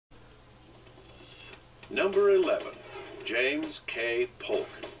Number 11, James K. Polk,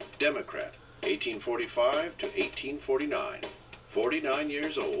 Democrat, 1845 to 1849, 49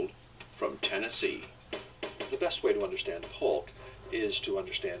 years old, from Tennessee. The best way to understand Polk is to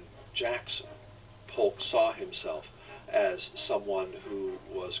understand Jackson. Polk saw himself as someone who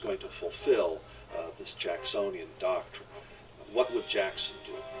was going to fulfill this Jacksonian doctrine. What would Jackson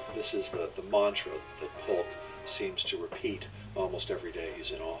do? This is the mantra that Polk seems to repeat almost every day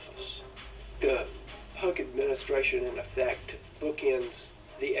he's in office. The Polk administration, in effect, bookends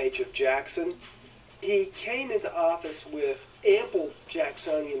the age of Jackson. He came into office with ample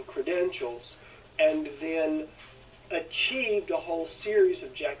Jacksonian credentials and then achieved a whole series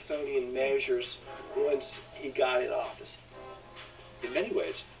of Jacksonian measures once he got in office. In many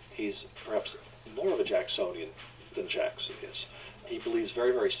ways, he's perhaps more of a Jacksonian than Jackson is. He believes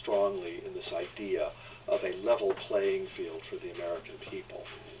very, very strongly in this idea of a level playing field for the American people.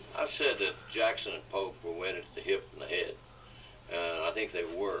 I've said that Jackson and Polk were winners at the hip and the head, and I think they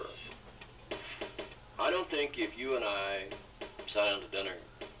were. I don't think if you and I sat down to dinner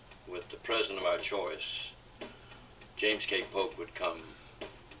with the president of our choice, James K. Polk would come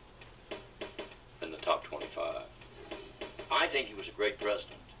in the top 25. I think he was a great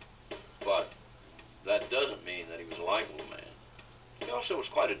president, but that doesn't mean that he was a likable man. He also was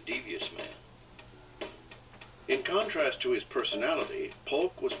quite a devious man. In contrast to his personality,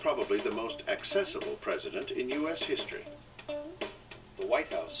 Polk was probably the most accessible president in U.S. history. The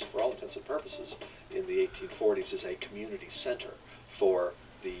White House, for all intents and purposes, in the 1840s is a community center for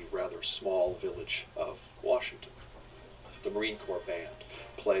the rather small village of Washington. The Marine Corps band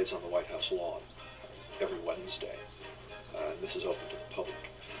plays on the White House lawn every Wednesday, and this is open to the public.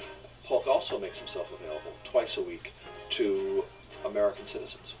 Polk also makes himself available twice a week to American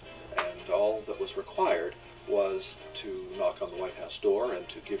citizens, and all that was required was to knock on the White House door and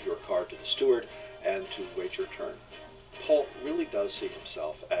to give your card to the steward and to wait your turn. Polk really does see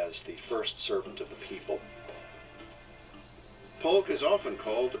himself as the first servant of the people. Polk is often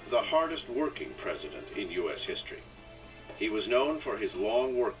called the hardest working president in U.S. history. He was known for his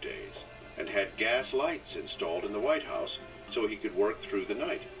long work days and had gas lights installed in the White House so he could work through the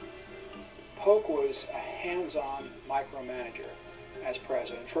night. Polk was a hands-on micromanager as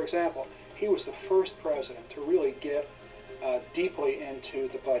president. For example, he was the first president to really get deeply into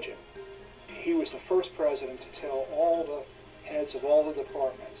the budget. He was the first president to tell all the heads of all the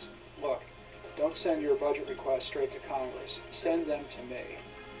departments, look, don't send your budget requests straight to Congress. Send them to me.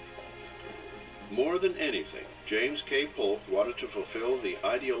 More than anything, James K. Polk wanted to fulfill the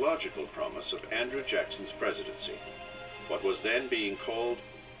ideological promise of Andrew Jackson's presidency, what was then being called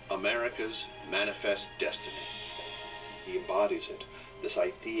America's manifest destiny. He embodies it, this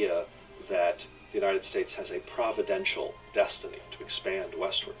idea that the United States has a providential destiny to expand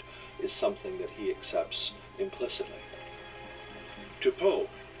westward is something that he accepts implicitly. To Polk,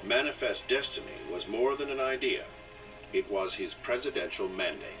 manifest destiny was more than an idea. It was his presidential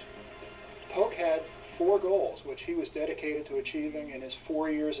mandate. Polk had 4 goals, which he was dedicated to achieving in his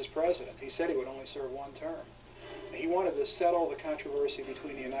 4 years as president. He said he would only serve 1 term. He wanted to settle the controversy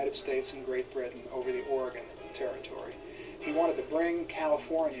between the United States and Great Britain over the Oregon Territory. He wanted to bring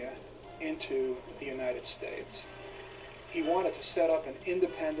California into the United States. He wanted to set up an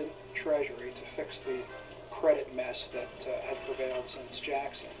independent treasury to fix the credit mess that had prevailed since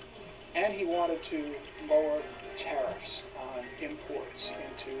Jackson. And he wanted to lower tariffs on imports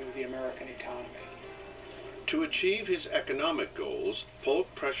into the American economy. To achieve his economic goals,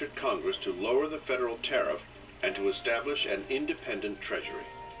 Polk pressured Congress to lower the federal tariff and to establish an independent treasury.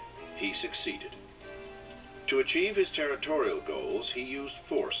 He succeeded. To achieve his territorial goals, he used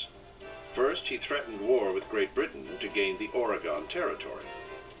force. First, he threatened war with Great Britain to gain the Oregon Territory.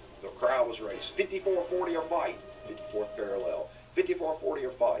 The crowd was raised, 54-40 or fight, 54th parallel, 54-40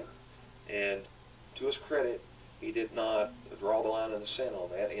 or fight. And to his credit, he did not draw the line in the sand on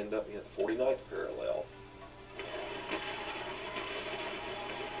that, end up being the 49th parallel.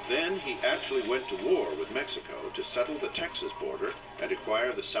 Then he actually went to war with Mexico to settle the Texas border and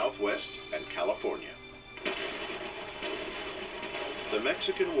acquire the Southwest and California. The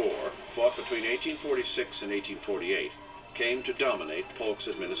Mexican War, fought between 1846 and 1848, came to dominate Polk's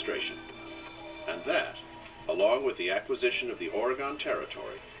administration. And that, along with the acquisition of the Oregon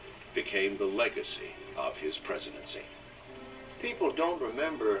Territory, became the legacy of his presidency. People don't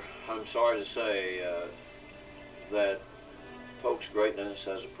remember, I'm sorry to say, that Polk's greatness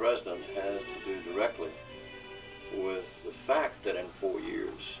as a president has to do directly with the fact that in 4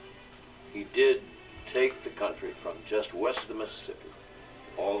 years he did take the country from just west of the Mississippi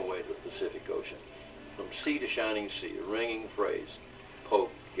all the way to the Pacific Ocean. From sea to shining sea, a ringing phrase, Polk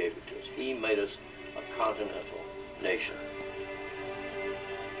gave it to us. He made us a continental nation.